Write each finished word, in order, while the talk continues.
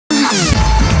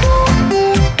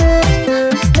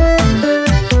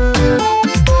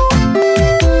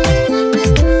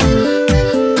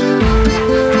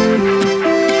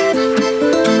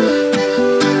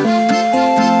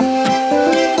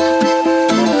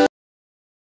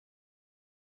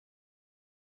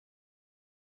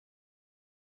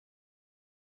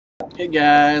Hey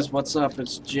guys, what's up?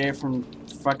 It's Jay from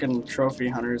fucking Trophy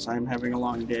Hunters. I'm having a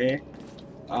long day,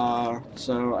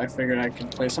 so I figured I could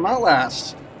play some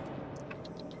Outlast.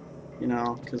 You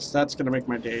know, because that's gonna make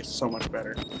my day so much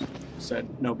better. Said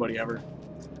nobody ever.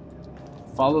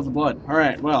 Follow the blood.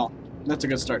 Alright, well, that's a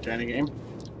good start to any game.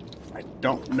 I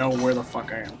don't know where the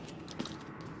fuck I am.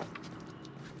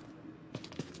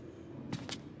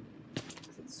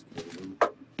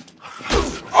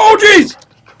 Oh, jeez!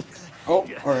 Oh,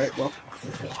 alright, well.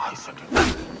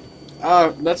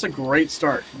 That's a great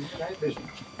start.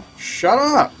 Shut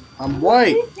up! I'm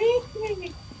white!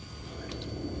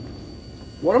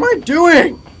 What am I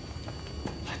doing?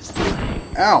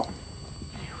 Ow.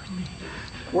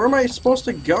 Where am I supposed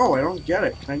to go? I don't get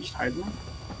it. Can I just hide now?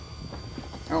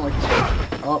 I don't like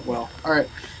this. Oh, well. Alright.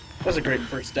 That's a great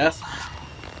first death.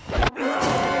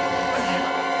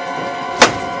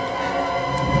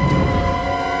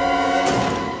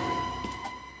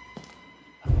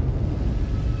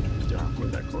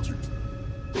 Move that closer.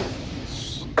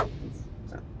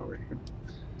 Over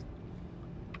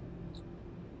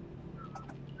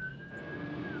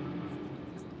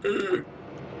here.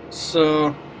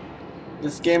 So,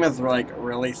 this game is like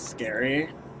really scary,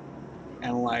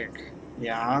 and like,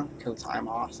 yeah, because I'm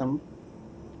awesome,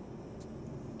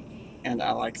 and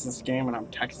I like this game, and I'm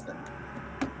texting,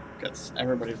 because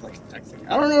everybody's like texting.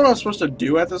 I don't know what I'm supposed to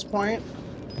do at this point.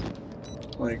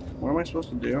 Like, what am I supposed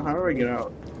to do? How do I get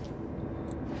out?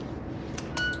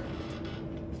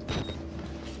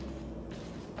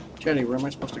 Jetty, where am I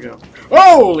supposed to go?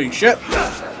 Holy shit!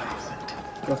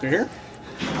 Go through here?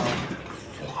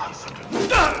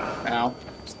 Ow.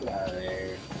 Just get out of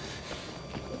there.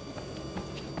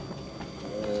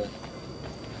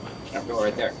 Go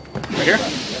right there. Right here? Yep,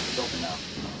 it's open now.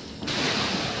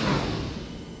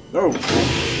 Oh.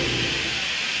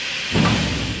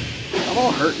 I'm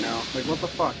all hurt now. Like, what the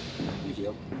fuck? You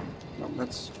heal. No,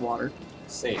 that's water.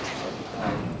 Safe.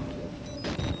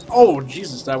 Oh,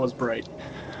 Jesus, that was bright.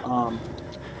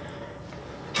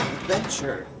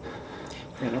 Adventure.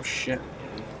 Yeah, no shit.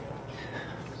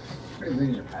 Very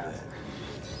linear path.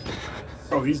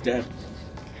 Oh, he's dead.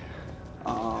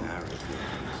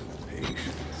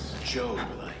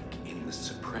 Job-like in the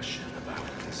suppression of our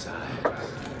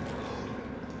desires.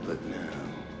 But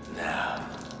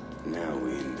now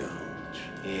we indulge.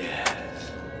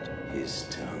 Yes. His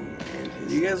tongue and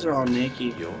his You guys are all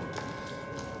naked.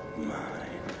 mind.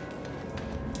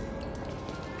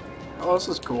 Oh, this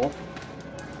is cool.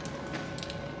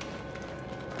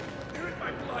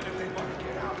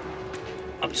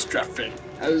 I'm strafing.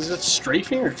 Is it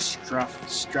strafing or strafing?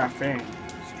 Straight.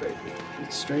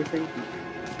 It's strafing?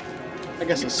 I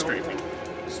guess it's strafing.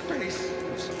 Space.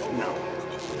 No.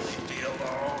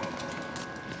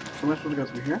 So am I supposed to go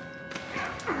through here?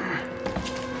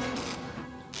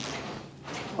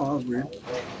 Oh, that was weird.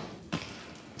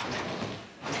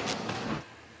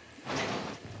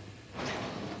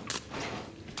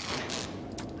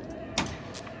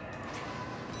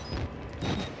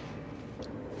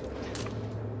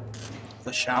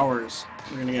 The showers.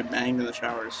 We're gonna get banged in the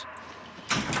showers.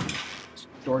 This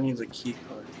door needs a key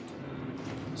card.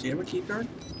 Does he have a key card?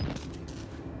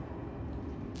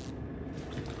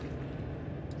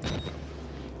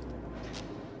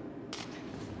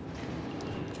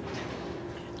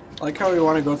 I like how we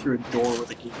want to go through a door with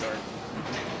a key card.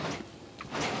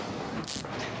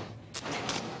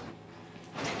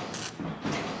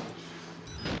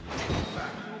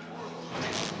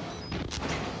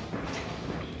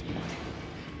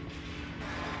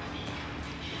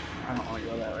 I don't want to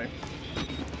go that way.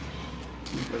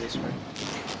 Let's go this way.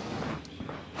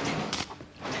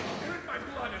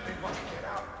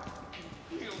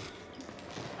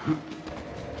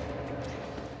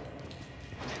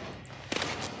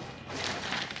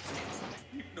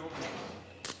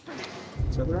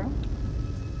 Is that around?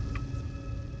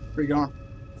 Where you going?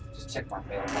 Just check my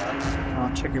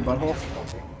mailbox. Check your butthole.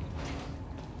 Okay.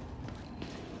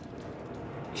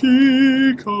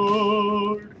 Key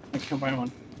card. I can't find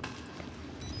one.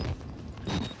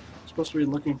 I'm supposed to be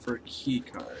looking for a key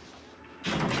card.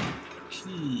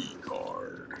 Key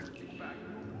card.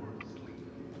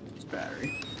 It's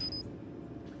battery.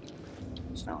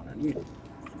 That's not what I need.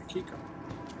 A key card.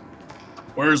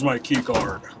 Where's my key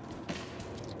card?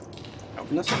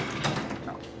 Open this?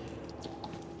 No.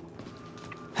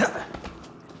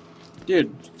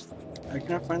 Dude, I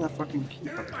cannot find that fucking key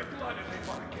card.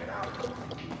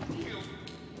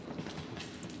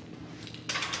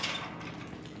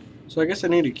 So I guess I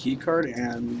need a key card,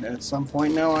 and at some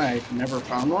point now I never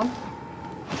found one.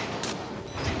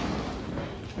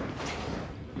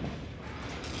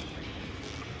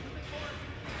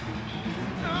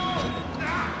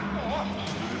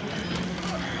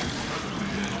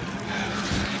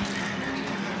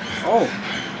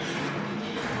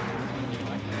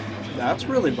 That's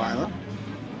really violent.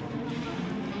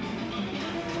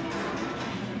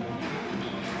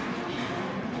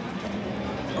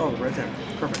 Oh, right there.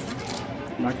 Perfect.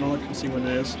 I'm not gonna look and see what it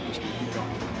is. I'm just gonna keep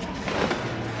going.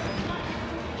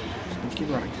 Just gonna keep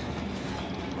running.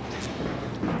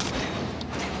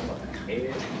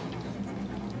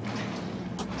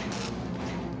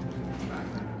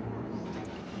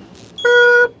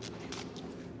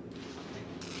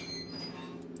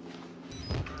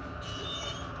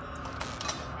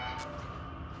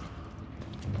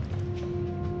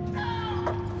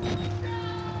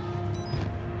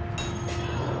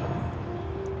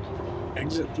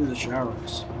 Exit through the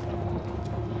showers.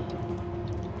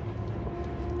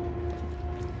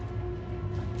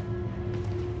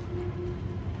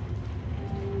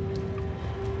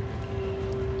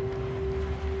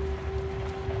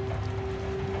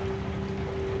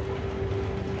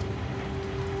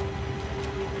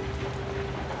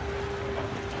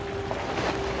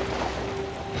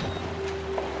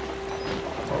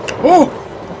 Oh!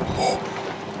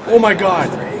 Oh my god!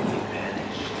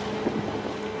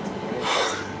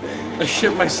 I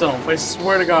shit myself. I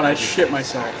swear to God, I shit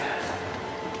myself.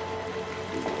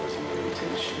 It wasn't your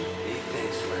intention. He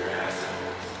thinks we're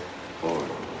assholes. Or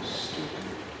stupid.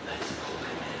 Let's pull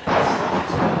him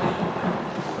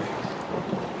Wait.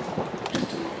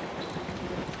 Just a moment.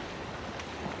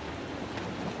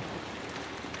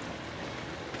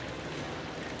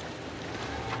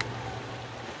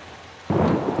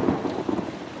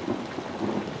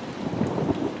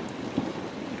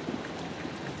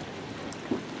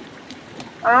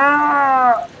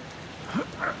 Ah!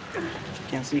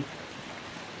 Can't see.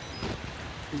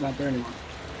 He's not there anymore.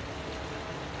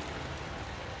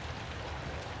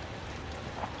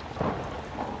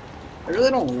 I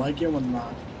really don't like it when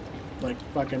like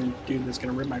fucking dude that's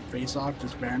gonna rip my face off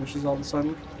just vanishes all of a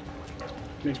sudden.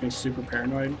 Makes me super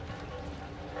paranoid.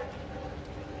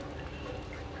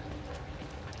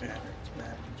 Bad, it's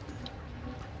bad, it's bad.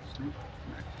 See?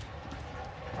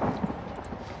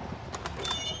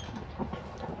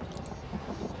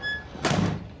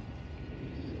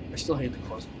 I still hate the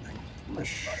closing thing.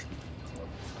 Mush.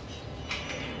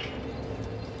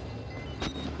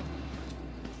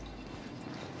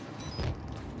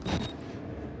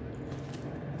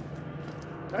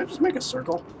 Did I just make a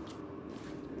circle?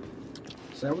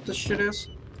 Is that what this shit is?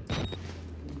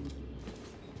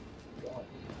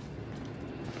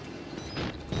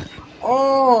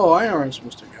 Oh, I know where I'm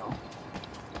supposed to go.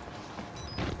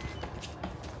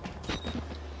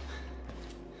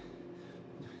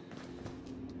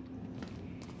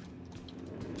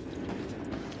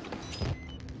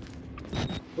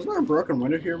 Wasn't there a broken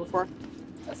window here before?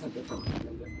 That's a different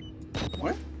window.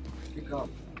 What? Keep going.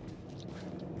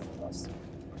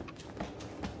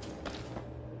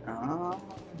 Ah.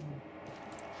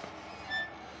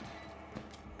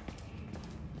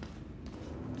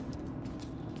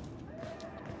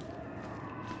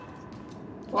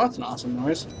 Well, that's an awesome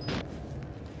noise.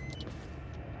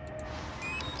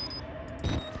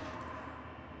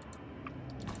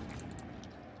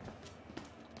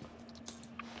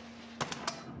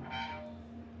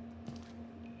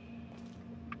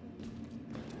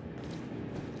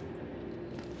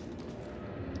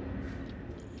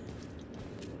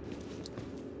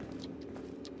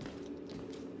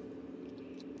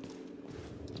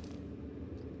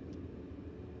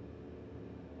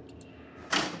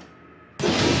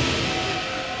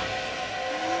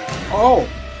 Oh!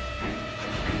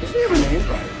 Doesn't he have a name?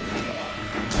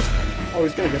 Oh,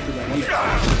 he's gonna get through that window.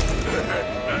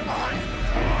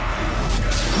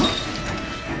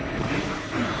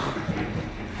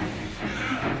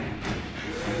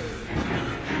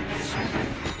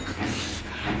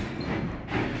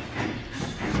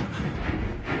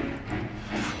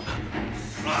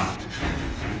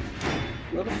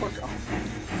 Where the fuck? Oh.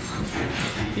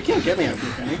 He can't get me out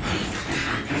here, can he?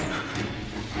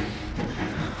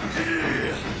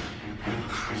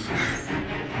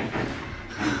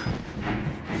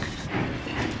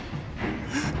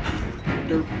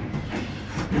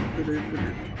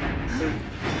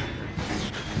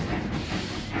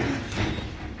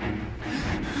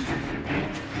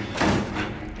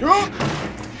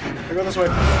 I go this way.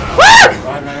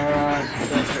 Run.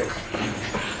 Go straight.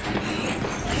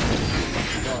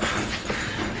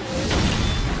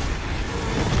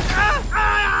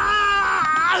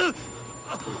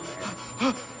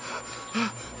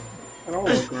 I don't want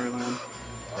to look where I land.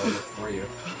 Oh, look for you.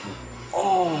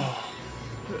 Oh,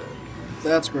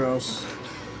 that's gross.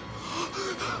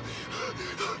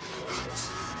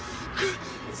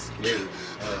 It's scary.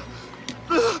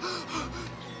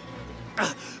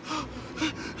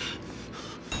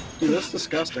 Dude, that's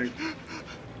disgusting.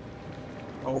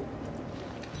 Oh.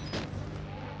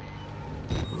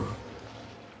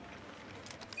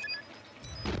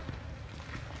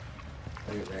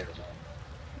 Are you ready?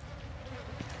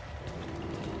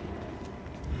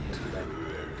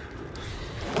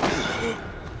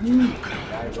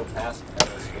 Gotta go past it.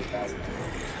 Gotta go past it.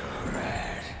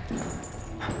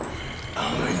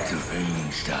 I'll make the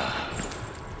pain stop.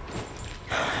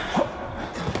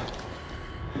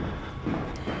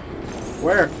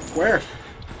 Where? Where?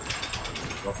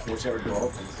 Well, whichever door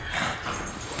opens.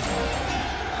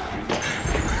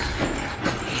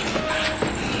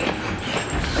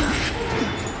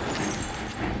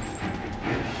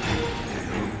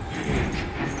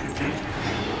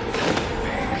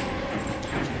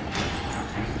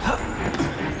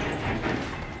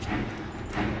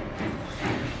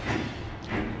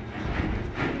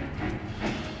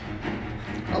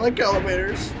 I like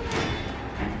elevators.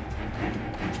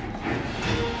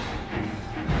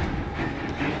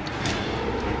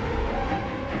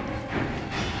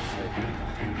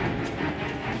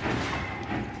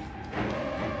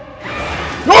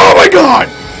 Oh my god!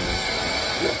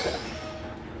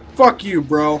 Fuck you,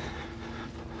 bro.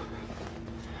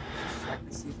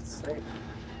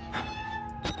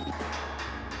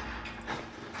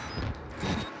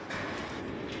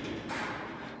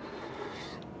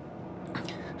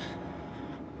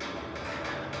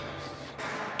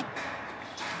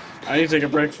 I need to take a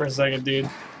break for a second, dude.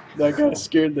 That guy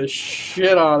scared the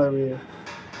shit out of me.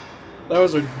 That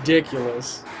was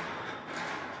ridiculous.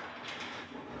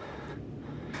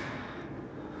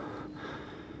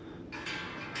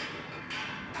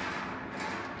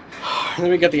 And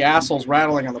then we get the assholes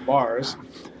rattling on the bars.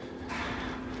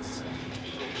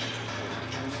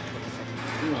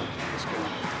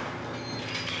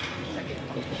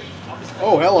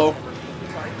 Oh, hello.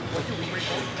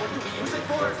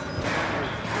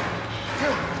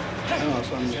 I don't know,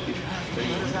 so I'm gonna keep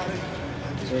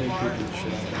He's already creeping the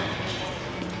shit out of me.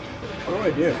 What do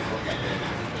I do?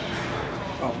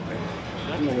 Oh, okay.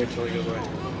 I'm gonna wait till he goes away.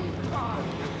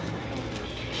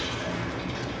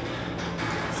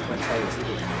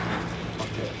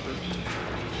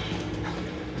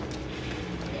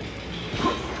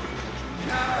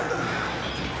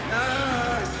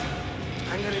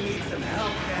 I'm gonna need some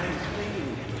help getting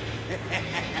clean.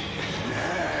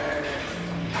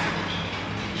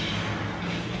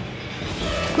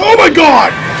 Oh my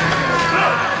god!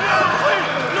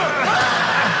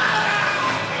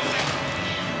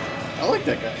 I like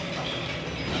that guy.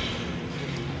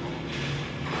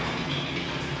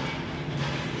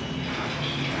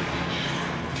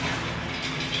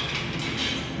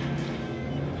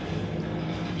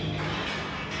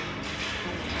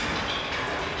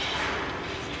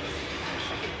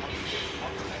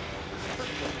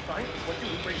 What do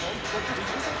we bring home? What do we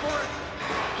use it for?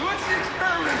 What's the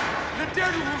experiment? The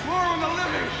dead will perform on the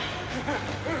living.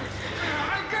 I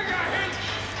got a hint.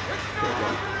 It's not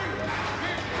happening.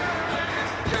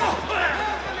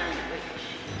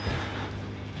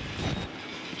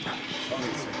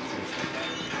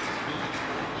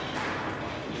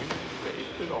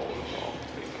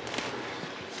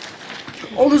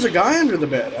 Oh, there's a guy under the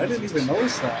bed. I didn't even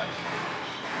notice that.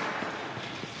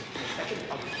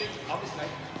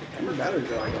 Your battery's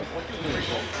out. What do we bring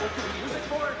home? What do we use it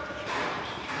for?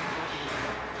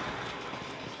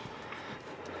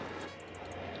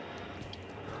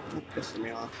 That pisses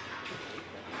me off.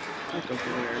 That goes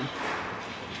weird.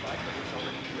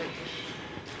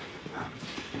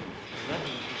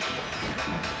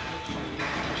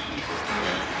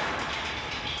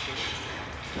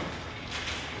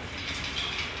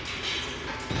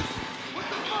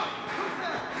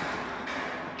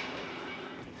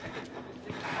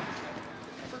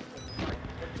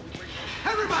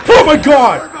 Oh my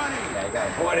god! Yeah, you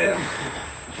gotta avoid him.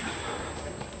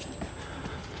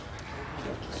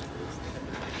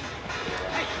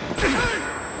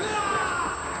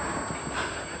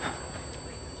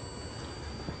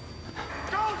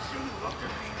 Don't you look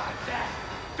at me like that!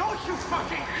 Don't you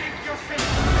fucking think you're fit?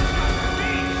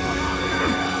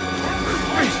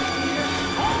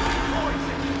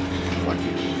 Fuck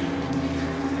you.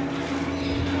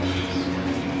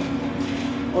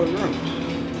 Oh, the room.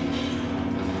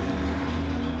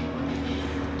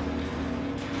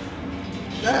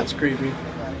 That's creepy.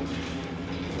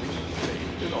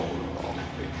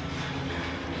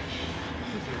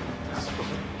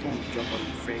 Don't jump on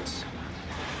your face.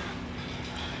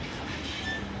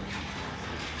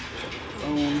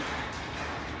 Phone.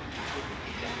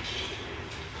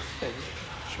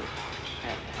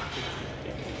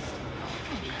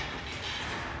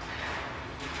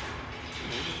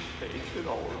 It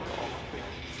all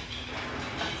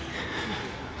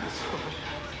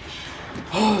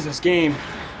Oh, this game.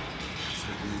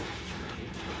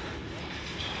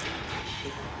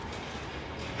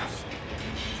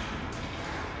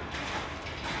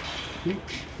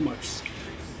 Much scary.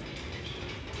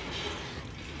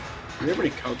 Do you have any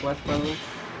coke left, by the way?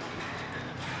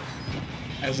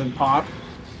 As in pop?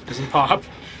 As in pop?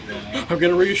 Yeah. I'm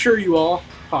gonna reassure you all.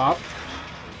 Pop.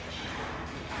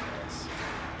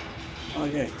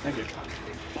 Okay, thank you.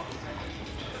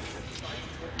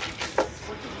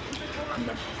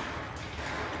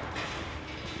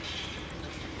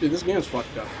 Dude, this game's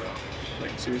fucked up, though.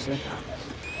 Like, seriously?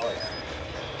 Oh yeah.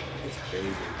 It's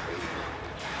crazy, crazy.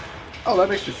 Oh, that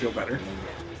makes me feel better.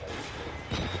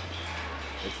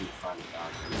 They keep finding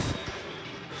doctors.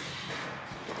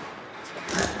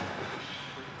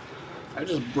 I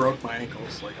just broke my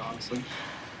ankles, like, honestly.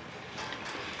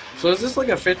 So is this like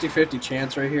a 50-50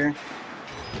 chance right here?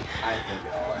 I think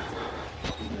it all.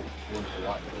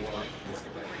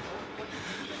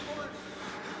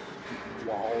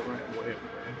 Wall right away.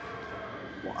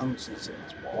 Well, I'm just gonna say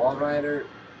it's wall. Wall Rider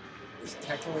is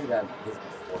technically that is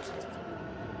before it's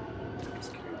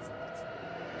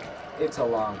It's a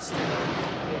long story.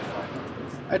 We'll find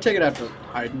out. I take it I have to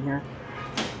hide in here.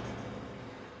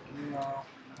 No, not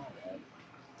bad.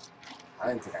 I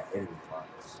didn't think I hit any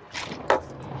clowns.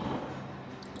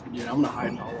 Yeah, I'm gonna hide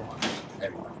in all the lines.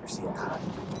 Everyone here see a hot.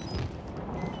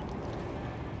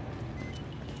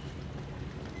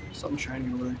 Something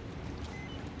shiny over there.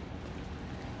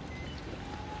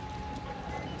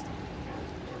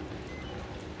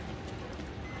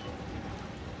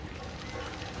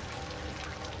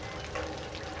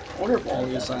 I wonder if all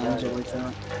the asylums are like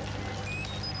that.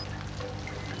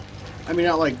 I mean,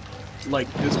 not like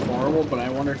this horrible, but I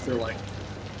wonder if they're like,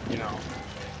 you know.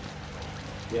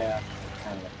 Yeah,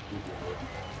 kind of like creepy.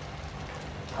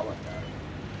 I wouldn't know.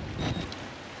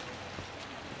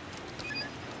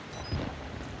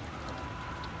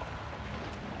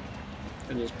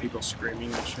 And just people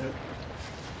screaming and shit.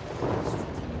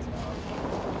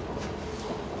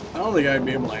 I don't think I'd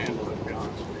be able to handle it, to be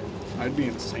honest with you. I'd be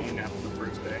insane after the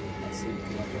first day. I see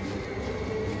people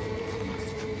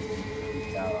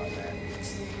freaked out on that.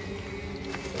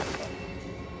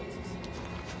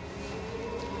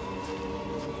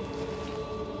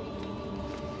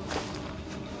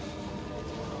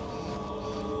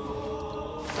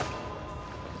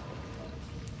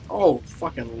 Oh,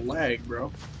 fucking lag,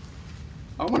 bro.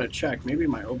 I'm gonna check. Maybe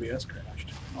my OBS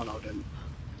crashed. Oh no, it didn't.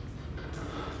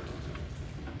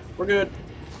 We're good.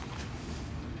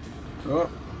 Oh,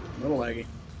 a little laggy.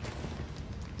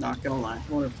 Not gonna lie.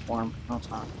 I wonder if it's warm. No, it's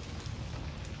not.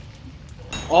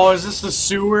 Oh, is this the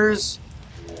sewers?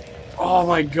 Oh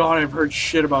my god, I've heard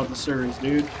shit about the sewers,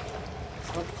 dude.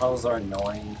 Some puzzles are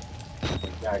annoying.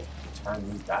 You gotta turn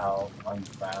these dial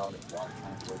unbound and walk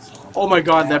towards someone. Oh my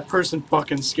god, that person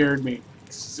fucking scared me.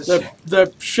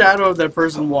 The shadow of that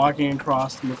person walking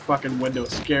across the fucking window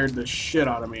scared the shit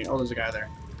out of me. Oh, there's a guy there.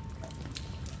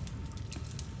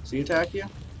 Does he attack you?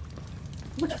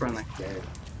 Looks friendly. Scared.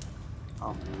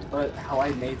 Oh. But how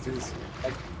I made through this,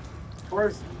 like, of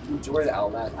course, majority of the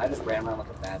Outlast, I just ran around like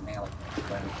a madman, like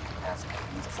running past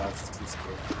enemies, so I was just too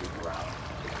scared to move around.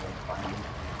 They couldn't find me.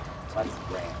 So I just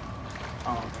ran.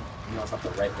 Oh, okay. You know, it's not the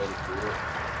right way to do it.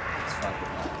 It's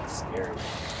fucking not scary. You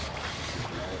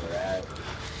know where they're at.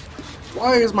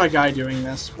 Why is my guy doing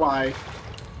this? Why?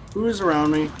 Who is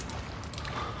around me?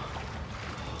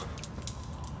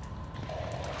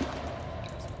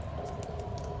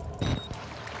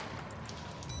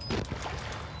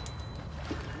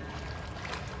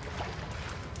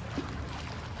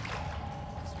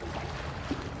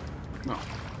 No.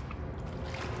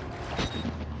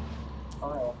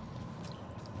 Oh,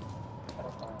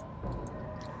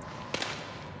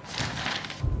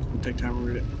 Take time to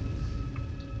read it.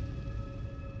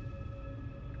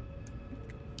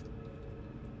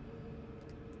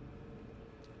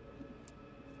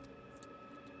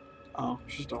 Oh,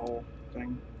 it's just a whole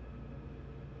thing.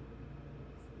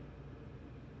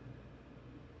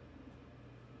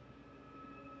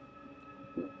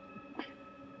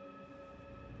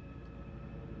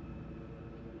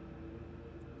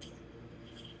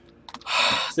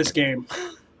 This game.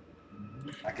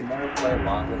 I can never play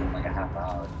longer than like a half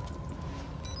hour.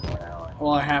 1 hour.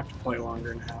 Well, I have to play longer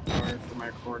than a half hour for my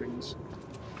recordings.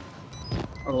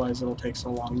 Otherwise, it'll take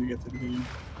so long to get to the game.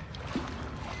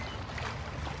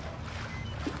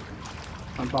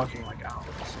 I'm talking like hours.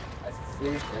 I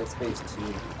finished Dead Space 2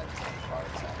 in like 10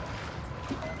 parts.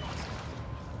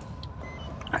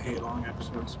 I hate long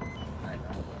episodes. I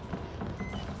know.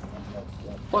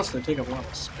 Plus, they take up a lot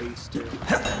of space, too.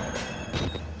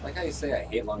 Like how you say I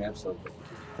hate long episodes.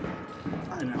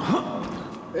 I know.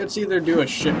 It's either do a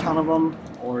shit ton of them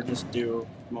or just do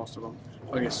most of them.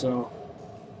 Okay, so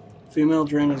female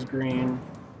drain is green,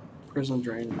 prison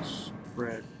drain is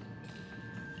red.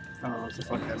 I don't know what the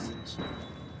fuck that means.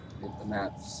 The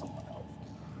map's somewhat helpful.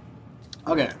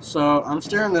 Okay, so I'm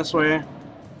steering this way.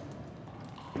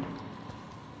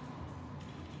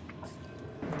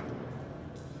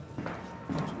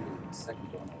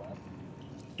 Second door on the left.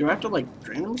 Do I have to like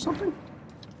drain them or something?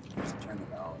 Just turn the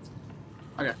valves.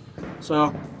 Okay,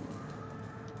 so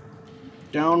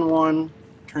down one,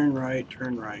 turn right,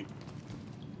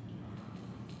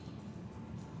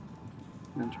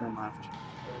 and turn left.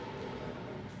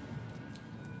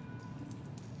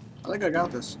 I think I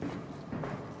got this.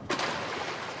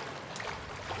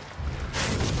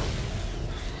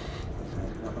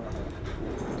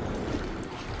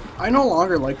 I no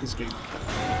longer like this game.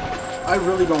 I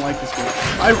really don't like this game.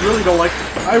 I really don't like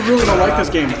this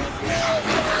game.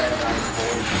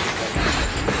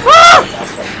 Ah!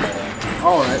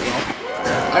 Alright, well.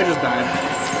 I just died.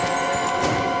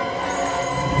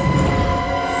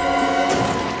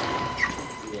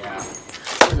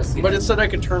 Yeah. But it said I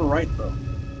could turn right though.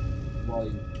 Well,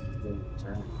 you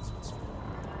turn.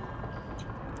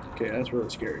 Okay, that's really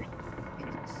scary.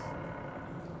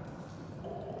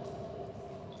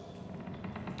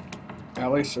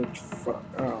 At least it's fuck.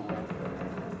 I don't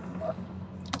know.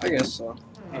 I guess so.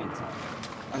 Anytime.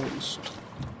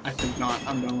 I think not.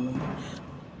 I'm done with it.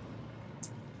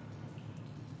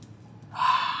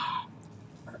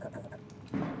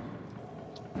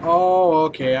 Oh,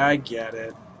 okay, I get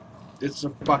it. It's a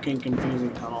fucking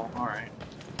confusing tunnel. Alright.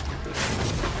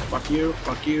 Fuck you,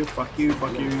 fuck you, fuck you,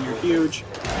 fuck you, you're huge.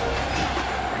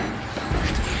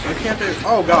 I can't do.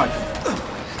 Oh god.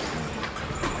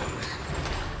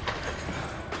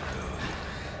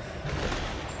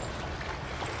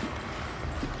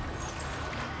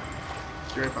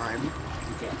 You're right behind me.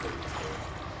 You can't fit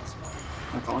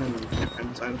I thought him and can't fit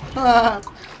inside of it.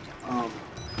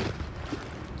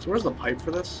 So where's the pipe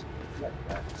for this?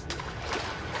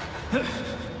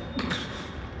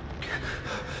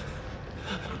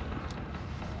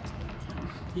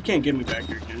 You can't get me back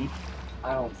here, can you?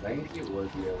 I don't think you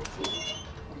would be able to.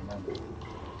 Remember.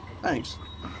 Thanks.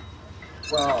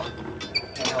 Well, I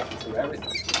can't help you through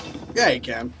everything. Yeah, you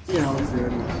can. You know, if you're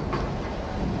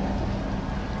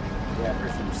Yeah, I'm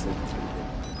pretty sure you're sleeping too.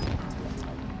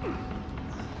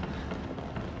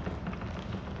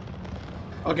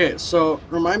 Okay, so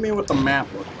remind me what the map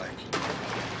looked like.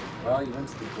 Well, you went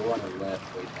to the door on the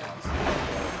left, way down. So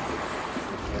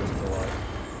the first door.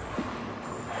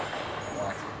 Well,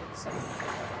 actually, the second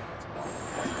door.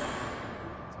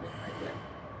 It's right there.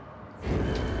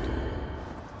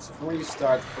 So from where you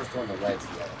start, the first door on the right is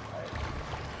the other, right?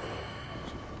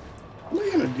 How am I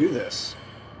gonna do this?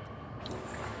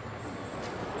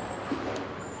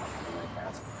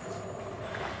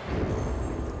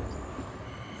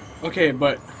 Okay,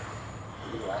 but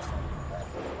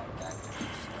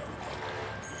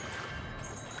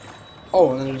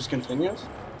oh, and then it just continues?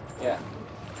 Yeah.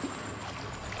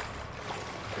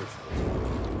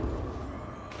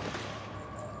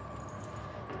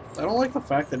 I don't like the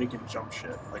fact that he can jump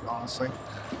shit, like honestly. You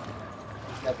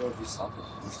gotta go do something.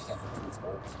 You just can't fit through these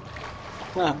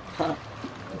holes.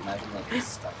 Imagine like he's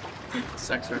stuck.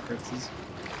 Sex references.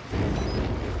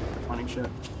 Funny shit.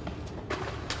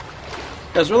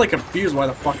 I was really confused why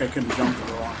the fuck I couldn't jump for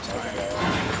the long time.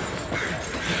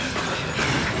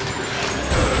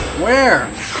 Where?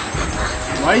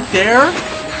 Right there?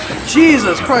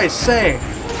 Jesus Christ, say!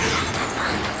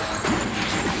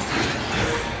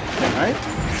 Right?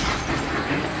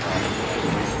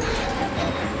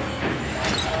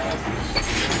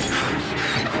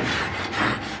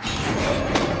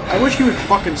 I wish he would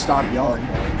fucking stop yelling.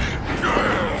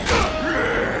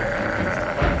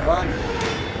 Run!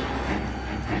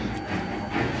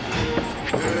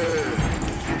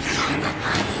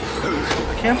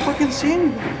 I can't fucking see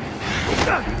anything.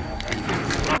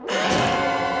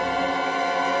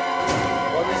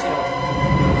 Well, at least you know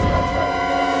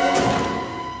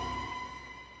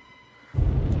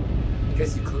I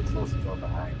guess you could close the door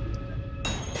behind you.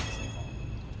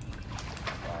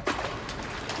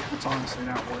 It's honestly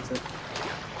not worth it.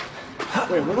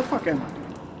 Wait, where the fuck am I?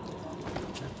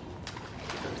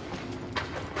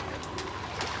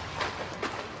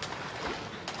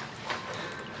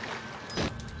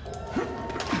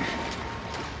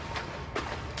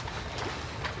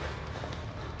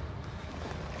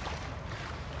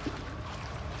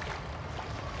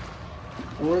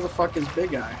 Where the fuck is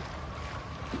Big Eye?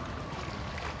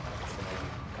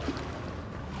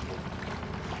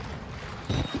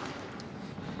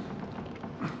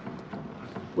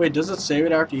 Wait, does it save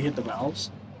it after you hit the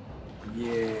valves?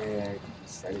 Yeah, you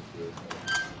said it, dude.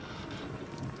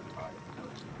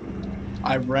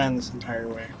 I ran this entire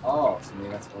way. Oh, so maybe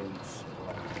that's where you should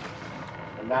go.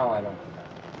 But now I don't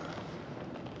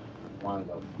want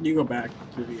to go. You go back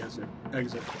to the exit.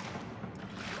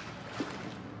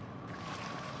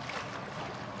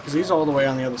 Because he's all the way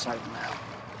on the other side of the map.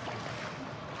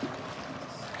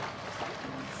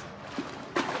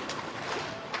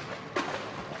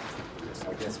 So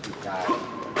I guess we got.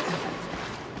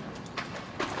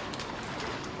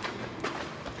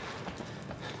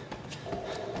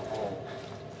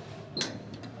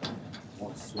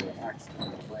 Won't see an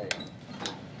accident in the way.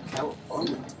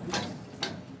 California.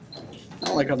 I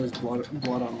don't like how there's blood on the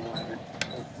ladder.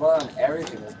 There's blood on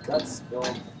everything. There's guts spilled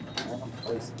in random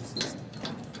places. It's just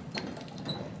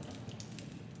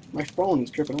My phone is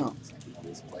tripping out. it's like all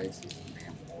these places.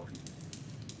 Damn boring.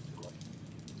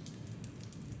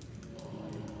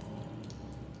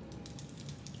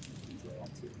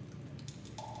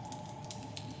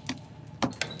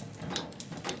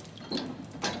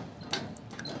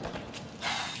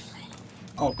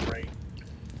 Oh, great.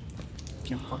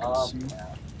 Can't fucking see.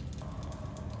 Yeah.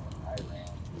 I ran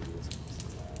through this.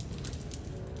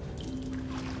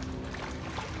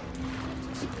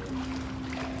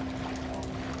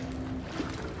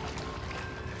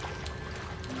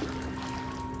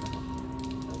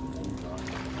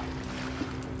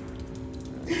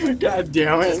 God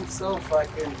damn it. It's so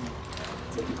fucking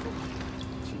typical.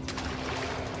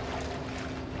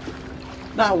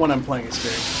 Not when I'm playing a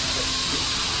scary.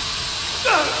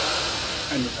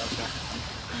 I knew that was gonna happen.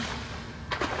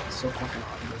 It's so fucking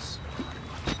obvious.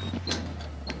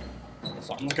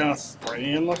 Something's gonna spray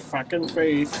you in the fucking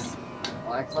face.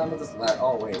 When I climbed up this ladder,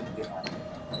 oh wait, yeah.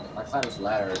 When I climbed this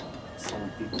ladder, so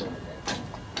many people over there.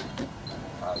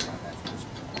 Probably not that much.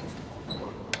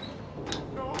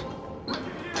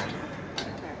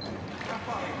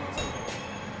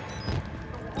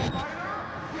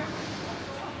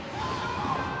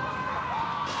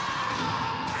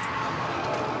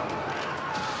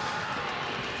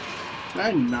 Can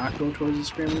I not go towards the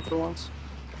screaming for once?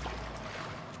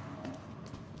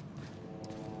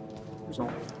 There's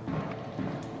all.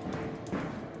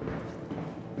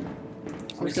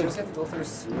 We just have to go through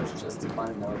sewers just to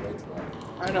find another way to like.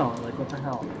 I know, like what the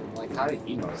hell? Like, how did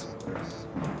he know this was?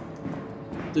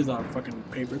 These are fucking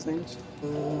paper things.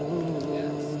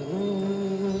 Yes.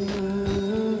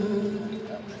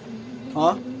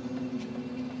 Huh?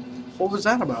 What was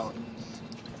that about?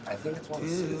 I think it's one of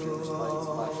the sewers lights,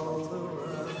 flashlights.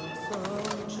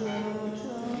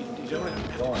 You don't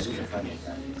have Go on, you can find me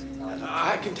guys.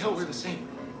 I can tell we're the same.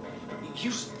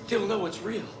 You still know it's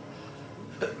real.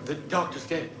 The doctor's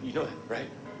dead. You know that, right?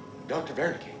 Dr.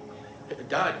 Wernicke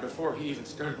died before he even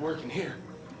started working here.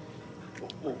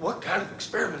 What kind of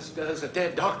experiments does a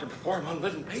dead doctor perform on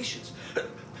living patients?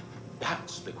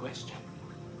 That's the question.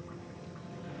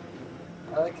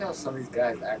 I like how some of these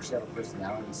guys actually have a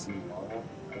personality and seem normal.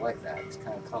 I like that. It's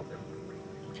kind of comforting.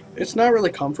 It's not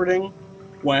really comforting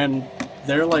when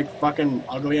they're like fucking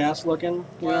ugly ass looking,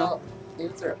 you know? Well,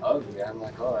 if they're ugly, I'm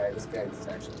like, alright, this guy's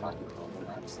actually talking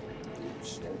normal. I'm just like, dude,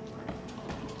 shit.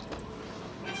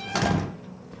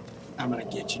 I'm gonna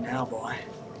get you now, boy.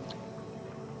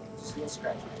 Just a little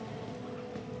scratchy.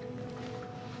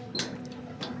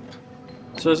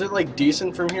 So is it like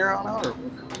decent from here on out, or?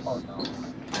 Oh no.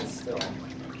 It's still. No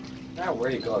matter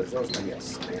where you go, there's always gonna be a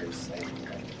scary thing.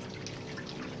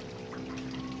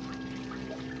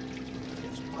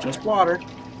 Just water.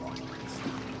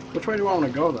 Which way do I want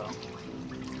to go, though?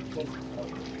 It'll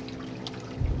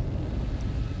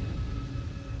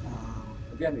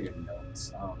be under your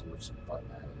notes. I don't know which button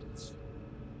that is.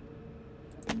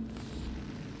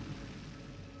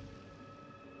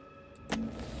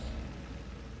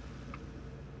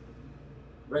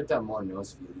 Write down more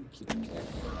notes for you to keep the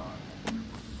camera on.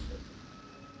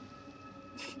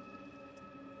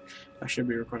 I should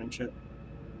be recording shit.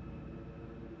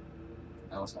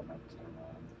 I also have my camera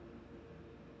on.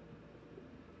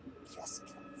 Yes,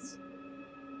 kids.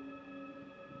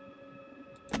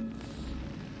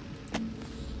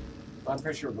 I'm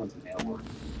pretty sure we're going to mail work.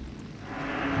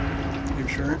 You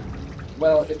sure?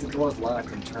 Well, if the door's locked,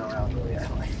 then turn around and go the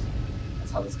other way.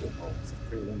 That's how this game rolls. It's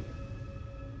pretty linear.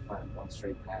 Find one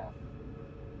straight path.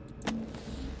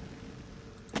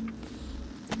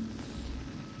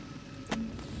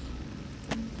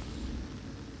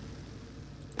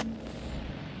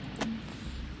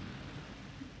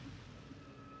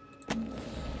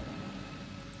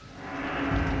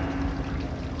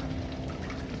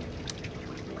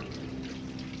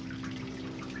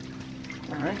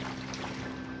 Alright.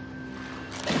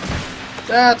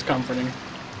 That's comforting.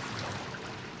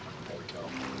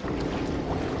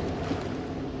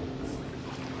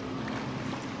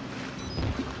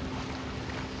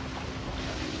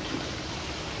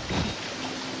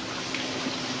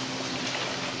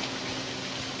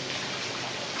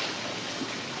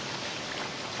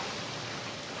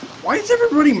 Why is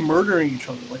everybody murdering each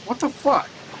other? Like, what the fuck?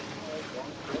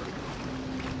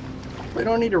 They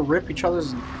don't need to rip each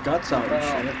other's guts out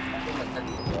and shit.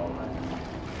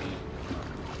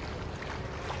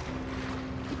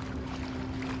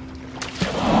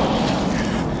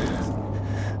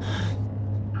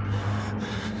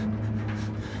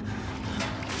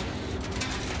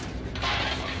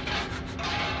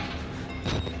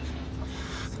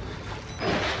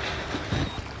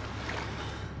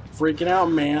 Freaking out,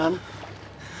 man.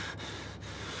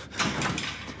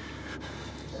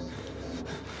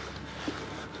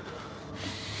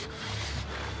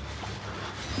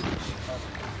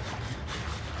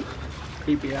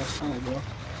 Creepy ass tunnel, bro.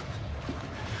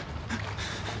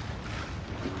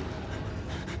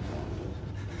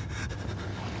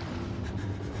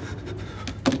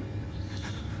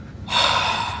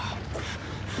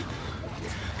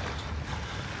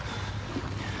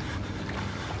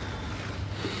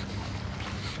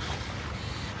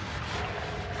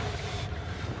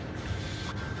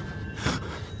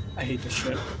 I hate this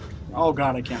shit. Oh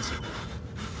god, I can't see.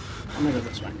 I'm gonna go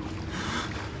this way.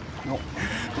 Nope.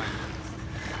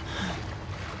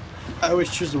 I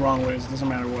always choose the wrong ways. It doesn't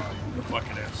matter what the fuck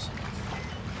it is.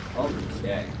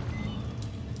 Okay.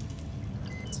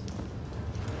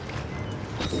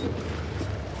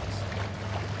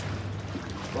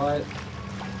 But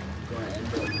we're gonna end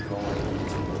up going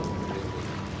into a really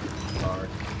dark,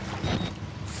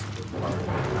 super dark.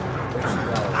 Which you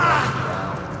gotta walk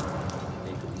around,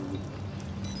 make loot,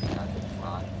 nothing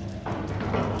fun.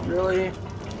 Really?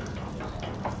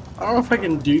 I don't know if I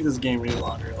can do this game any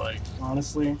longer, like,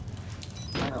 honestly.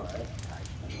 I know, right?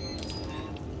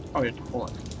 Oh, you have to pull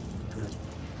it.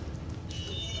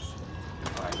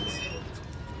 Alright.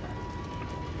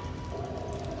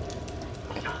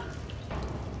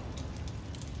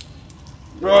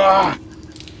 Ah!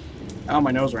 Ow,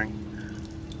 my nose ring.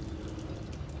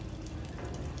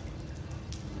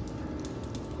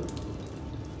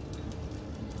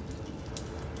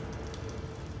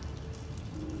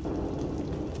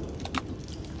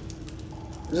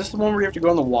 Is this the one where you have to go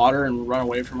in the water and run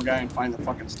away from a guy and find the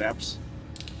fucking steps?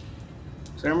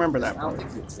 So I remember that I don't part.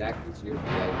 think it's exactly here.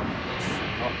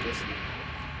 Yeah, oh, this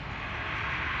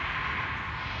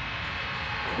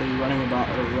Are you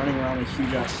running around a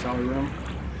huge ass cellar room?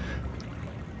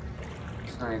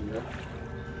 kinda.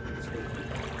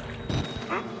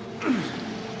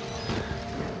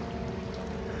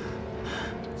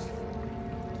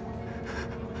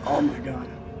 Oh my god.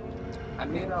 I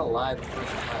made it alive the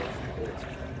first time.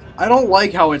 I don't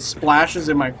like how it splashes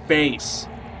in my face.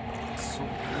 It's so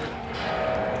good.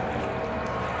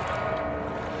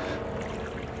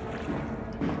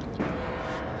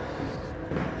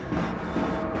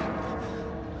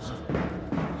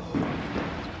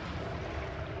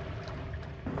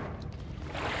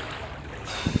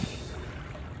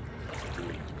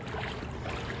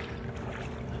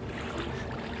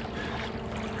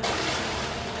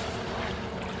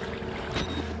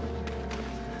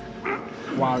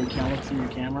 Wow, you can't look through your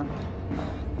camera?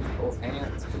 Both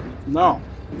hands. No.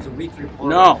 It's a weak report.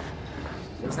 No.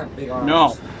 It doesn't have big arms.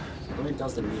 No. It only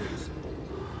does the meters.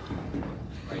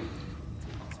 Right.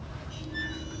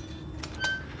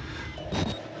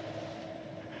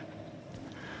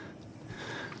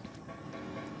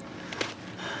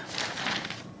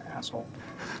 Asshole.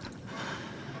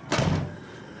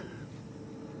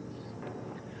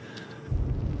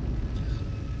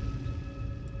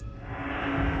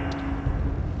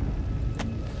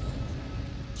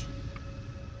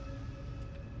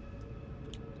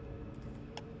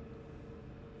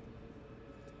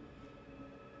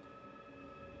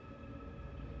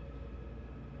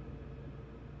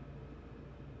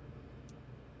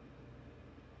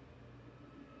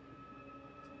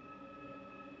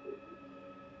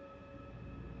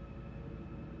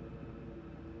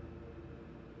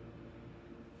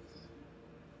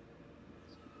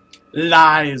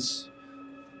 Lies.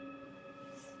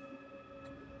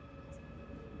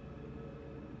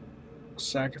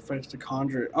 Sacrifice to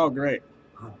conjure. Oh, great.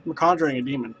 I'm conjuring a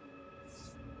demon.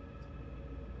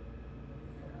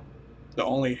 The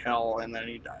only hell, and then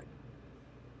he died.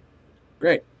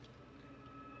 Great.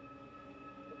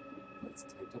 Let's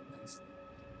take up this.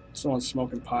 Someone's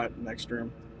smoking pot in the next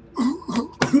room.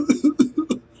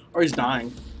 Or he's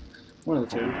dying. One of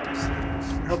the two.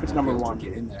 I hope it's number one.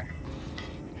 Get in there.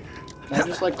 Can I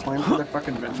just like climb through the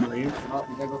fucking vent and leave? Oh,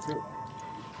 you gotta go through.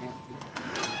 Can't do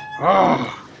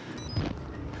Ah.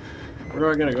 Where do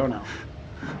I gotta go now?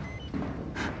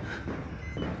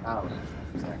 it. I don't know.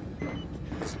 Exactly.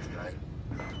 This is right.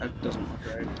 That doesn't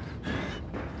look right.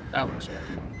 That looks right.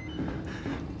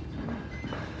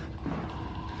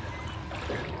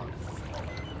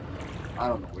 I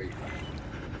don't know where you're going.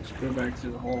 Let's go back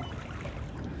through the hole.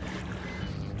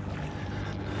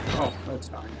 Oh, that's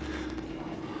dry.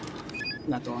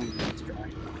 Not the line, that's dry.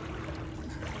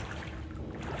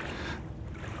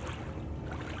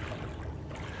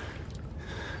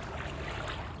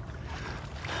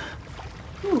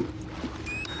 Whew.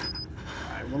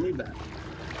 Alright, we'll leave that.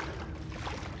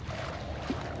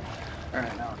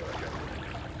 Alright, now where do I go?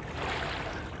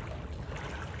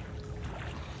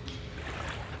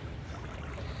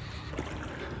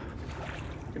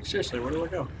 Like, seriously, where do I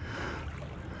go?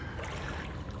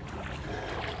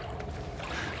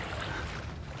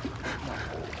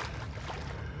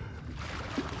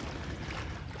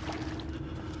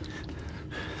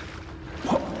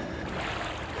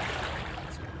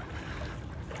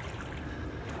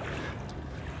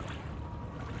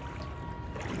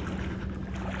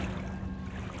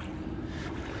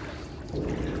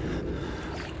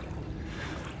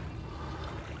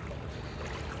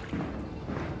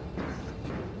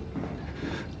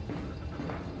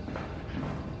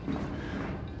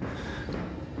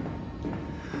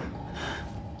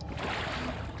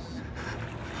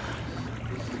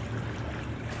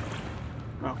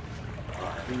 Oh. I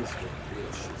think this is what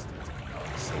real shit's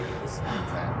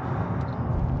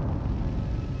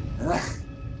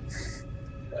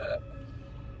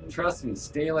trust me,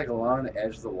 stay like along the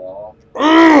edge of the wall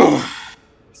or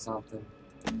something.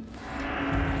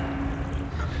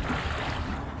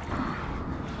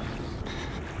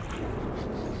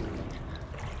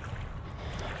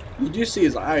 You do see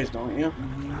his eyes, don't you?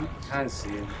 Kind of see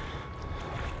him.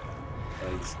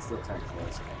 But he's still kind of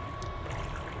close.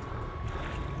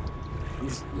 He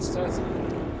starts. I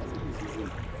think he's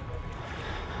usually.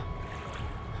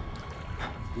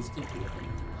 He's keep looking.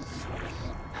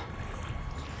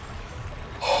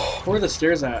 Where are the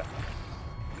stairs at?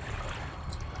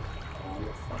 Oh,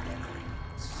 you'll find him.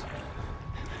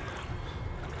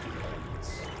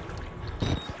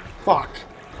 Fuck.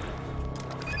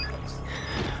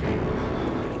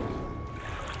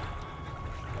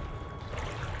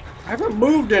 I haven't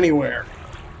moved anywhere.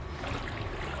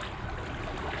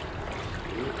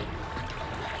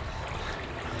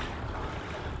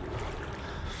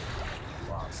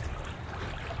 Lost.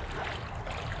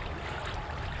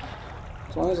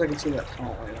 As long as I can see that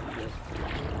tunnel light, I'm good.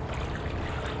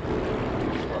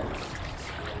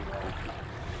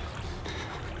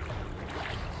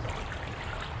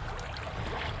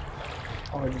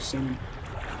 Oh, I just seen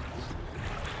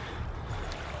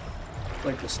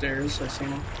like the stairs. I seen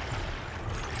him.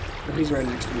 But he's right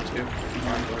next to me too.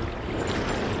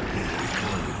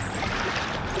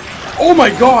 Oh my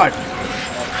god!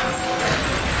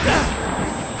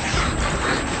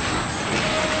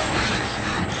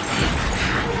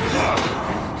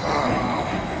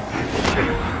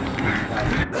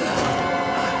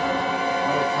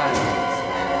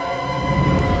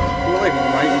 You're like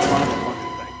right in front of the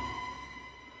fucking thing.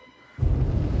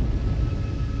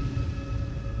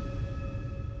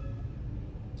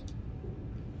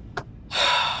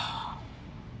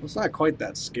 It's not quite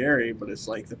that scary, but it's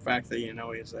like the fact that you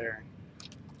know he's there.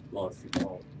 Well, if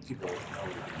people know.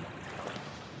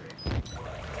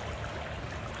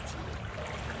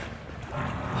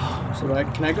 So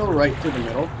can I go right through the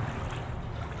middle?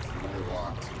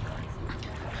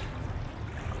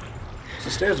 The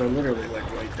stairs are literally like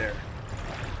right there.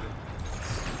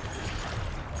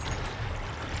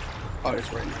 Oh,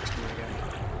 it's right next to me again.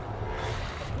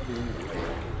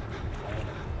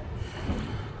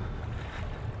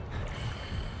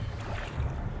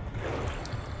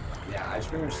 Yeah, I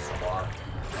just remember just walked.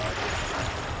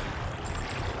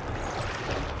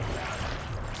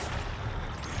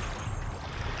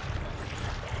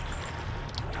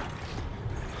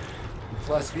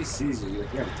 Plus, if he sees you, you're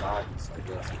gonna talk, so I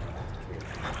guess you don't have to care.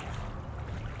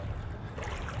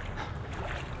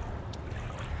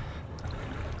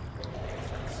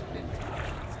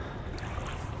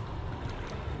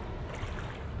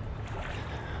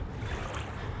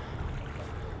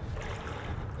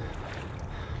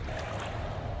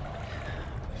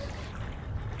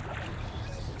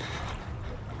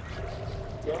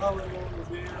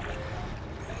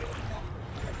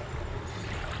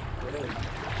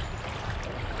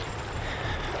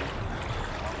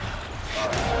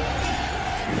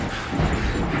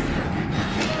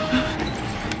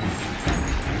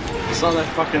 I saw that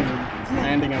fucking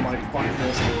landing, I'm like, fuck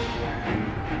this.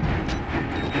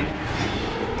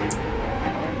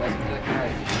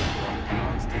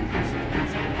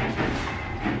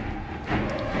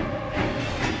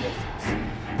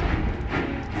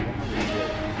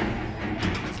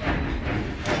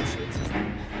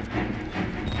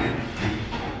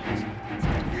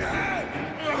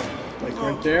 Like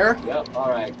There? Yep,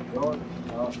 alright. Go.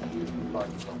 No,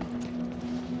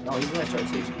 no, he's gonna try to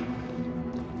chase me.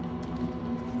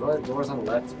 Go ahead, doors on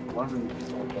the left. One of them is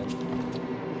open.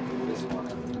 This one.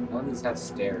 None of these have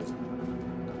stairs.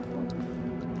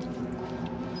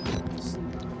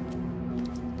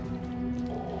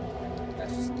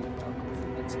 That's just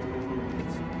that's oh,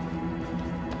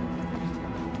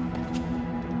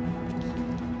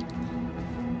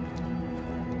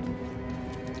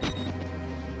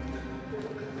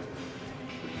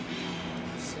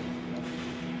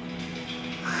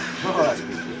 that's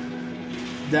creepy.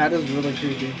 That is really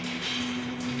creepy.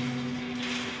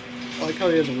 I like how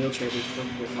he has a wheelchair, but he's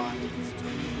perfectly fine.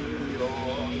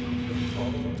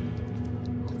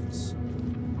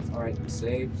 Alright, I'm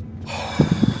saved.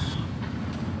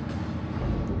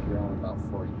 We're on about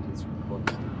 40 minutes from the book.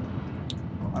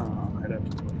 I'd have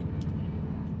to look.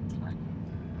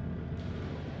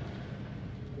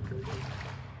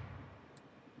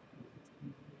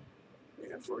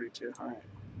 Yeah, 42. All right.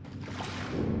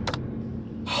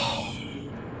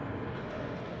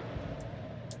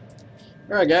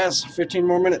 All right, guys. 15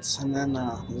 more minutes, and then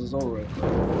this is over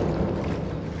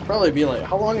with. Probably be like,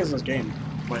 how long is this game?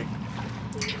 Like,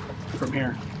 from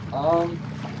here? I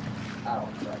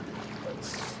don't know, but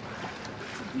it's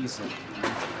a decent.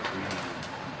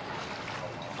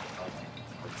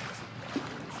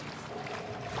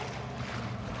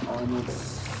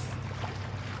 Almost.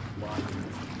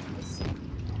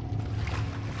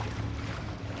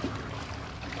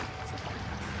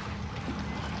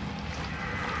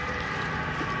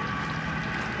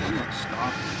 I'm not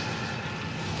stopping.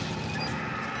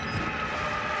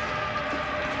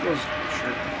 Feels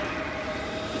sure.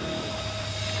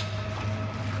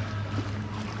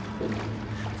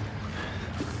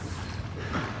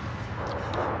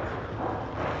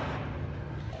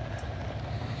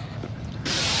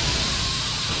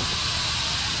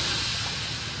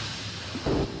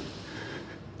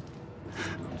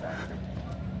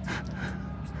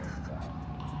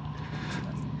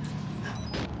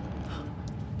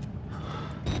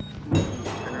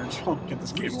 I just want to get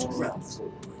this game over with.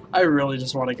 I really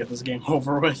just want to get this game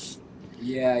over with.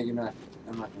 Yeah, you're not.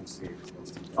 I'm not gonna say you're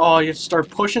supposed to. Oh, you start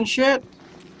pushing shit?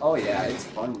 Oh yeah, it's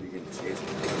fun when you get chased.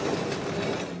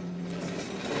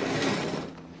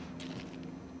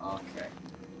 Okay.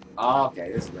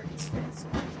 Okay, this is where it gets fancy.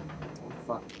 Oh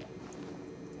fuck.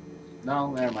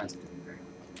 No, never mind.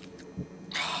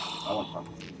 I won't fuck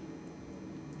with you.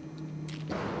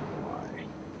 Why?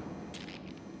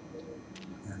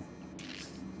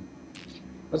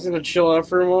 I was gonna chill out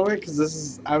for a moment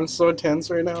because I'm so tense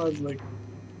right now. It's like,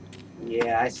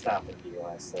 Yeah, I stopped at you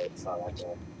when I saw that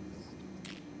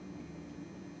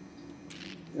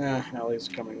guy. Allie's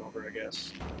coming over, I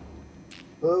guess.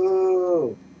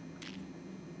 Ooh.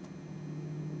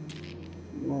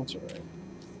 That's alright.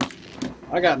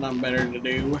 I got nothing better to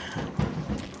do.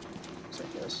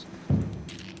 Except this.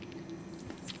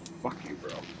 Fuck you,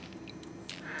 bro.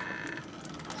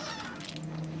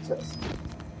 Just.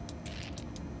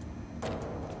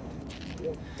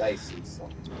 Real dicey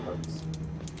something's parts.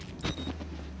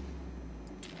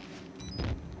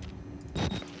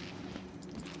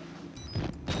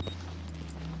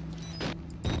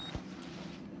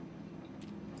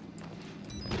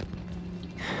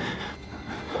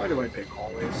 Why do I pick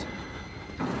hallways?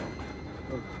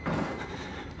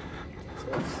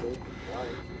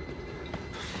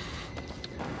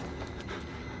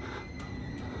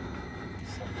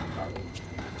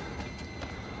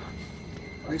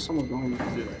 Why is someone going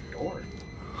through that door?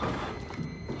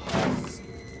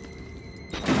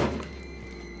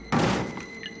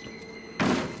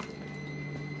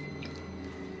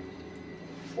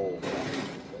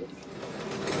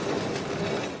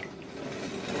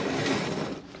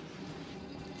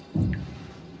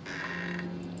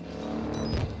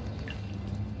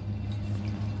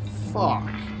 Fuck.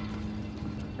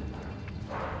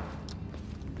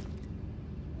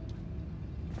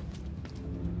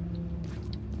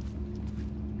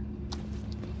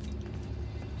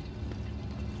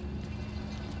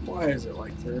 Why is it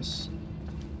like this?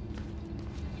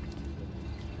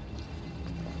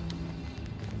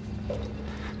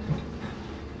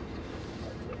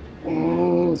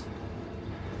 Oh, It's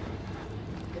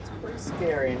pretty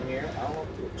scary in here. I don't know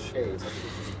if you'll chase. I think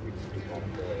it's just creepy people on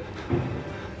the bed.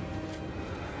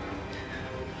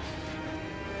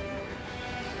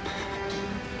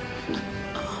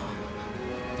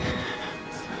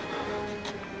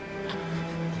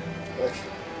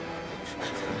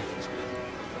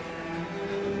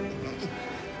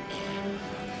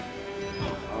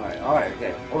 Alright,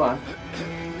 okay, hold on.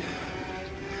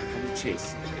 Come to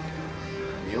chase.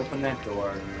 When you open that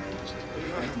door,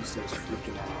 He starts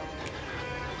freaking out.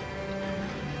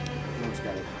 Everyone's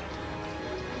got to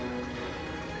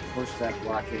push that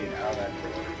blockade out of that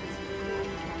door.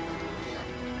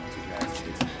 Two guys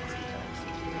chasing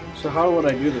us. So how would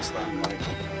I do this then? Like,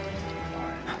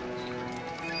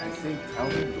 I think I'll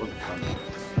go to the front doors.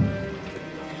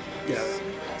 yeah.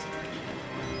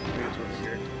 Maybe it's over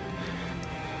here.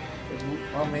 Isn't it?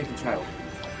 Well, maybe try to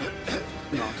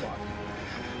No, it's locked.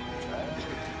 try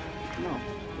it. No,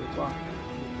 it's locked.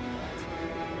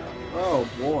 Oh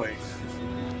boy.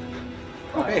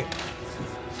 Oh hey.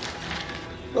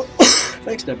 Oh,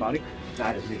 thanks, dead body.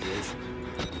 Died of radiation.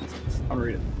 I'll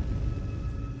read it.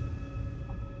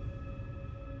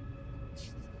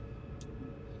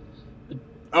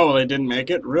 Oh, they didn't make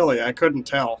it? Really? I couldn't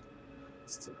tell.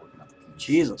 Still working out the kinks.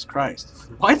 Jesus Christ.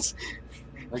 What?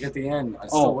 Like at the end, I'm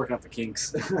Oh. still working out the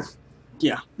kinks.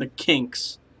 Yeah, the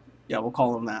kinks. Yeah, we'll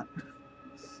call them that.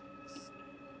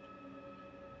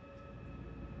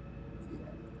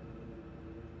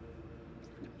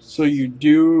 So you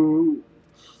do...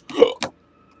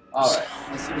 Alright,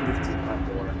 let's see if we can get to the front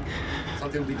door.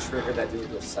 Something will be triggered that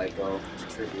dude goes psycho,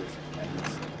 which triggers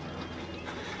enemies.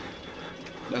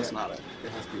 That's not it.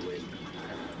 There has to be a way to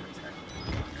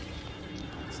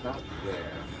It's not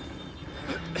there.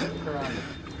 Look around.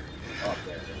 Oh,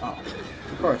 there. Oh,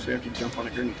 of course, we have to jump on a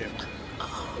gurney table.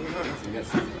 Yes.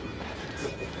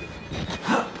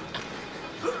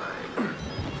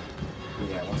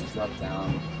 Yeah, once you drop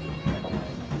down,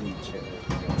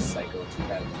 psycho, too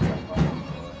bad.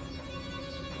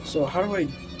 So how do I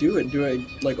do it? Do I,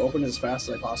 like, open as fast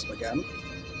as I possibly can?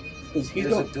 Because he's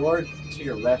There's going... a door to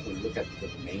your left when you look at the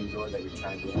main door that you're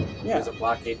trying to get in. Yeah. There's a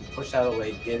blockade, push that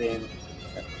away, get in,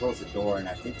 and close the door, and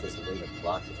I think there's a way to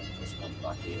block it and push one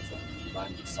blockade from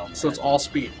behind you somewhere. So it's all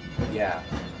speed. Yeah.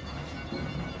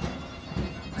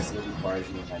 So it requires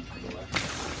you to find the door.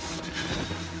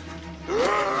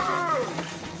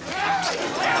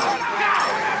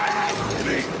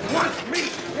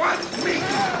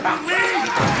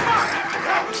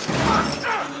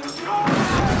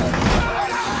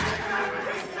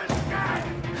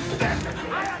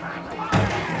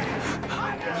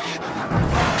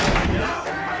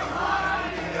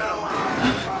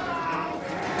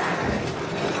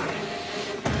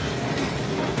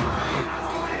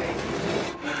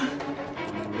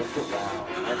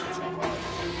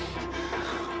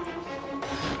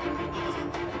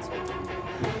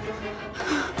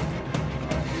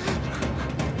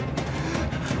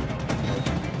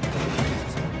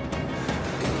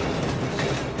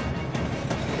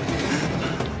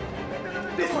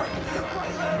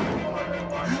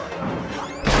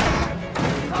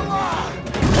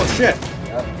 Oh shit!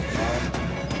 Yep.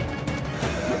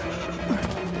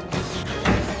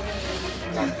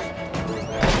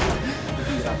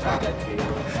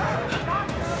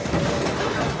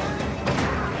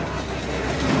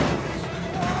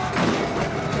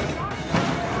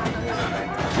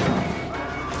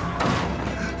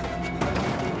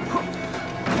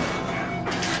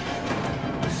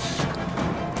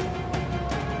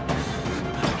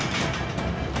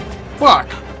 Fuck!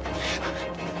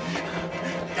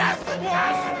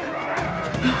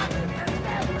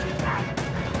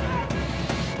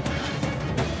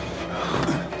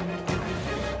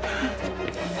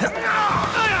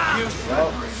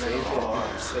 Well, save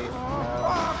it. Save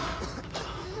now.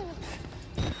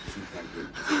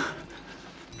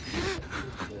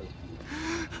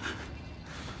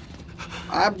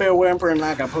 I'd be whimpering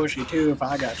like a pushy too if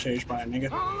I got chased by a nigga.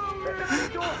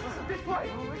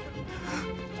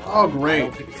 Oh I great.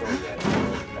 don't think it's over yet.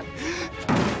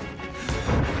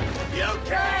 You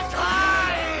can't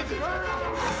hide!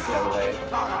 The other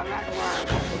way.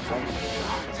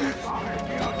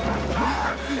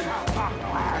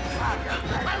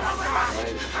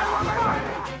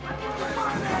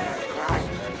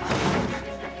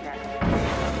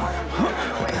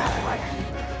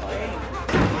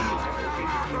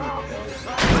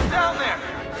 Down there!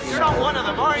 You're not one of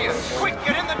them, are you? Quick,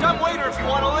 get in the dumbwaiter if you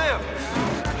want to live!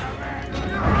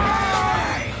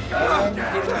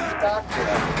 Give the doctor.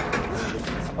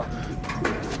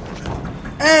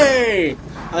 Hey! I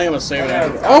think I'm gonna save it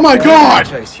after. Oh my god!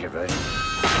 Choice here, buddy.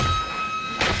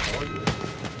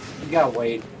 You gotta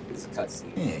wait. It's a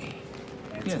cutscene. Hey,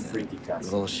 And you're it's a freaky the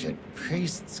cutscene. bullshit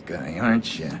priest's guy,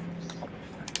 aren't you?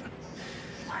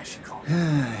 Why is she calling?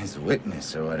 His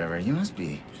witness or whatever. You must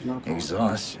be not calling.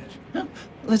 exhausted. Well,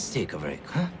 let's take a break,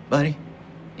 huh, buddy?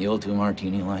 The old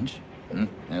 2-martini lunch?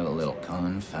 Have a little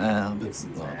confab. This is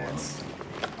Blah, blah. ass.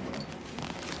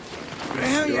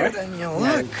 Heavier than you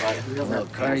look. Yeah, A little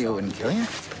cardio wouldn't kill you.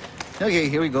 Okay,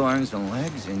 here we go. Arms and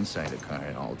legs inside the car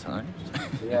at all times.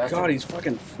 Yeah, God, he's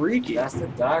fucking freaky. that's the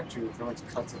doctor who pretty much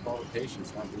cuts up all the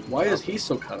patients. Not doing Why the is he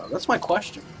so cut up? That's my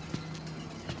question.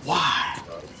 Why?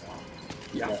 drugs.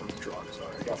 Yeah, Yeah. from drugs, He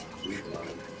alright. got some food on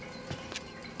it.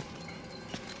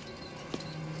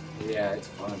 Yeah, it's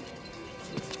fun.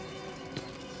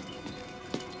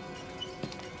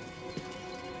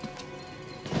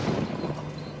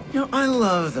 You know, I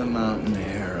love the mountain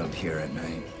air up here at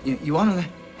night. You want to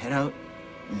head out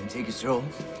and take a stroll?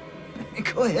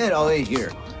 Go ahead, I'll wait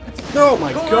here. Oh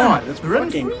my Go god, on, that's run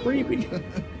fucking free. creepy.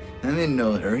 I'm in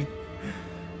no hurry.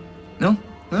 No?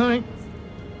 All right.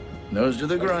 Nose to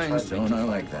the grindstone, I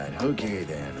like that. Okay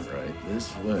then, right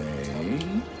this way.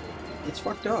 It's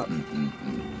fucked up.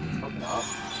 Fucking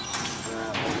awesome.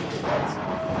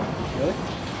 Really?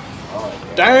 Oh,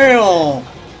 yeah. Damn!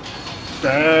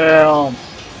 Damn!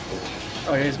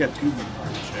 Oh yeah, he's got tubes in front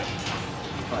and shit.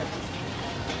 Right.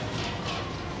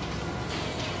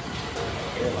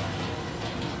 Airline.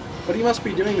 But he must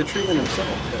be doing the treatment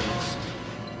himself, because...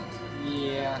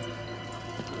 Yeah.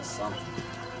 It's something.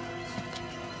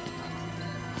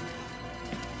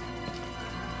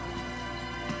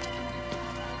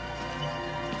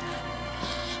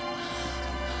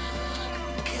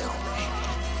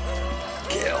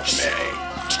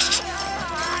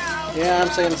 Yeah, I'm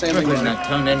saying the same thing. Was buddy. not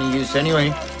tongue any use anyway.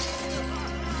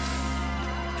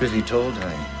 Truth be told,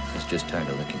 I was just tired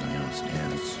of licking my own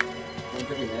stance. It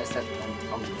could be nice to have one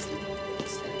come to sleep with the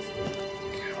stairs.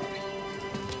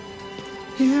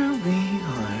 Here we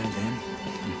are then.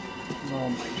 Oh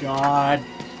my god.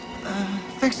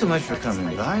 Thanks so much for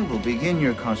coming by. We'll begin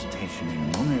your consultation in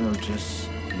a moment. We'll just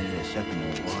need a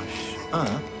second to wash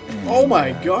up. And, Oh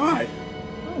my god.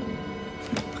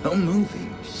 Well,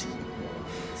 movies.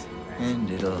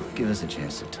 And it'll give us a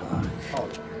chance to talk. Oh.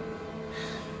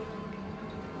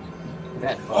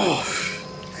 That Oh.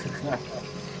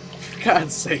 For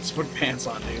God's sakes, put pants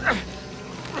on, dude.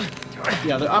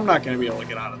 Yeah, I'm not gonna be able to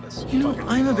get out of this. You know, fucking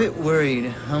I'm a car. bit worried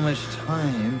how much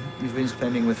time you've been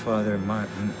spending with Father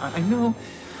Martin. I know,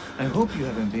 I hope you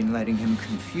haven't been letting him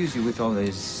confuse you with all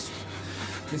this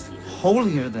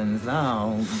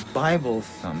holier-than-thou Bible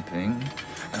thumping.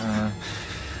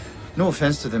 No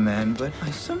offense to the man, but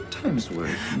I sometimes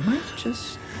worry he might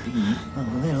just be a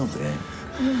little bit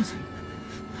crazy.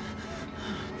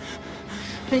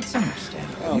 It's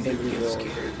understandable. don't You think didn't we get will.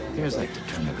 scared. There's like to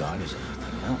turn to God as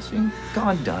everything else. And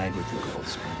God died with the gold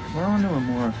standard. We're on to a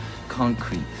more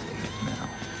concrete faith now.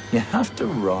 You have to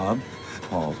rob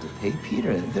Paul to pay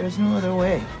Peter. There's no other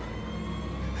way.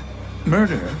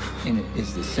 Murder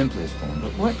is the simplest form,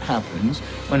 but what happens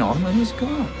when all the money is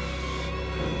gone?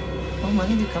 Well,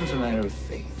 money becomes a matter of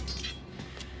faith.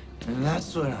 And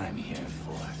that's what I'm here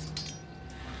for.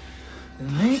 To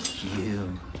make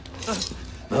you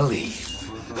believe.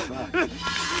 What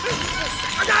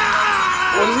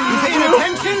is You he paying doing?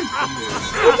 attention?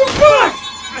 What the fuck?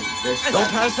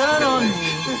 Don't pass that on me.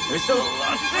 There's still a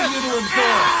lot for you to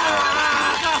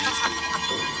absorb.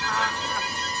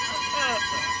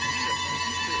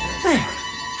 There.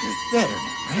 Better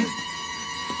now, right?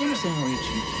 Here's how we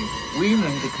cheat you. We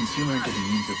made the consumer into the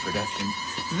means of production.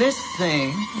 This thing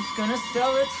is gonna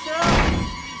sell itself.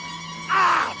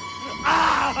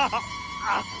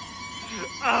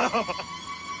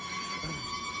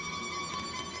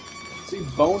 See,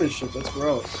 bone and shit, that's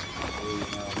gross.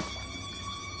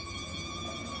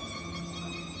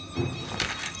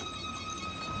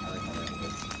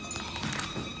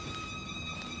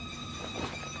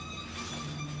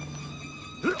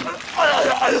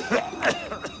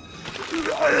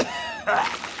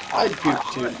 I'd puke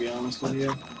too, to be honest with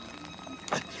you.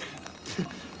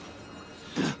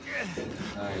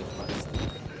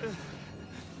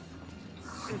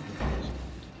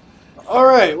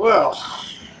 Alright, well.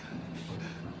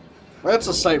 That's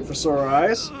a sight for sore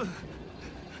eyes.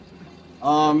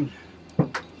 I'm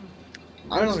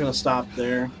just gonna stop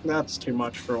there. That's too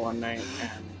much for one night,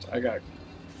 and I got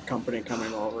company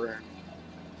coming over.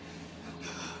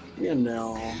 You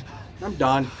know, I'm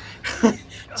done.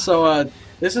 So,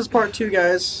 this is part 2,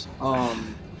 guys.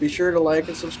 Be sure to like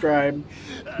and subscribe.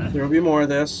 There will be more of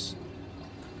this.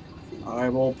 I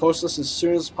will post this as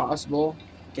soon as possible.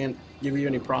 Can't give you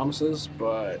any promises,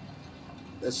 but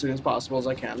as soon as possible as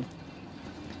I can.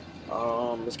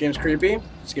 This game's creepy,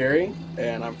 scary,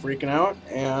 and I'm freaking out,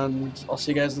 and I'll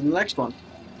see you guys in the next one.